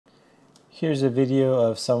Here's a video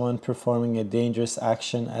of someone performing a dangerous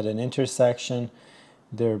action at an intersection.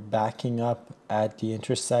 They're backing up at the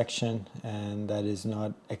intersection, and that is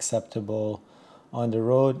not acceptable on the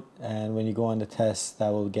road, and when you go on the test that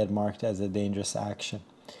will get marked as a dangerous action.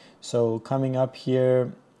 So coming up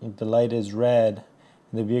here, the light is red,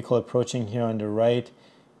 the vehicle approaching here on the right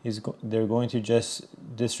they're going to just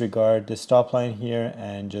disregard the stop line here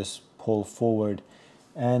and just pull forward.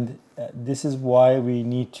 And this is why we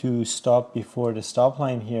need to stop before the stop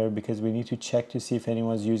line here, because we need to check to see if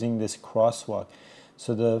anyone's using this crosswalk.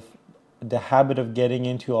 So the habit of getting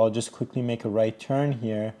into, I'll just quickly make a right turn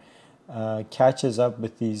here, catches up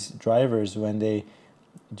with these drivers when they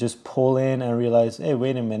just pull in and realize, hey,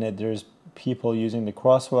 wait a minute, there's people using the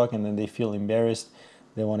crosswalk, and then they feel embarrassed.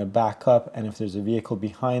 They want to back up, and if there's a vehicle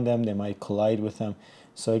behind them, they might collide with them.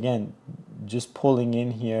 So again, just pulling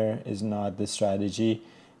in here is not the strategy.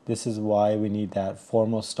 This is why we need that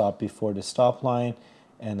formal stop before the stop line,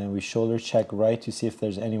 and then we shoulder check right to see if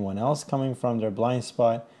there's anyone else coming from their blind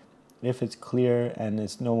spot. If it's clear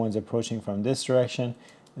and no one's approaching from this direction,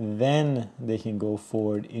 then they can go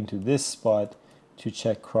forward into this spot to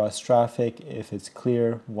check cross traffic. If it's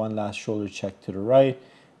clear, one last shoulder check to the right,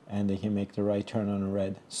 and they can make the right turn on a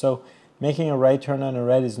red. So making a right turn on a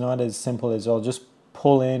red is not as simple as I'll just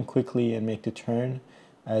pull in quickly and make the turn,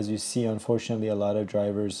 as you see unfortunately a lot of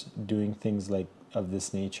drivers doing things like of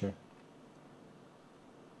this nature.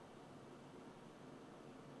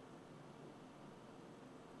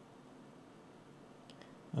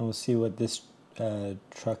 And we'll see what this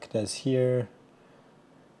truck does here.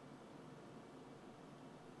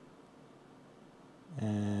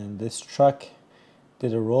 And this truck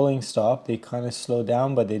did a rolling stop. They kind of slowed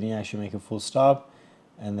down, but they didn't actually make a full stop,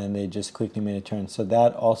 and then they just quickly made a turn. So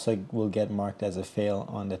that also will get marked as a fail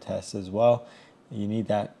on the test as well. You need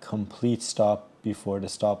that complete stop before the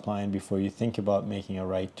stop line before you think about making a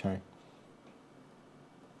right turn.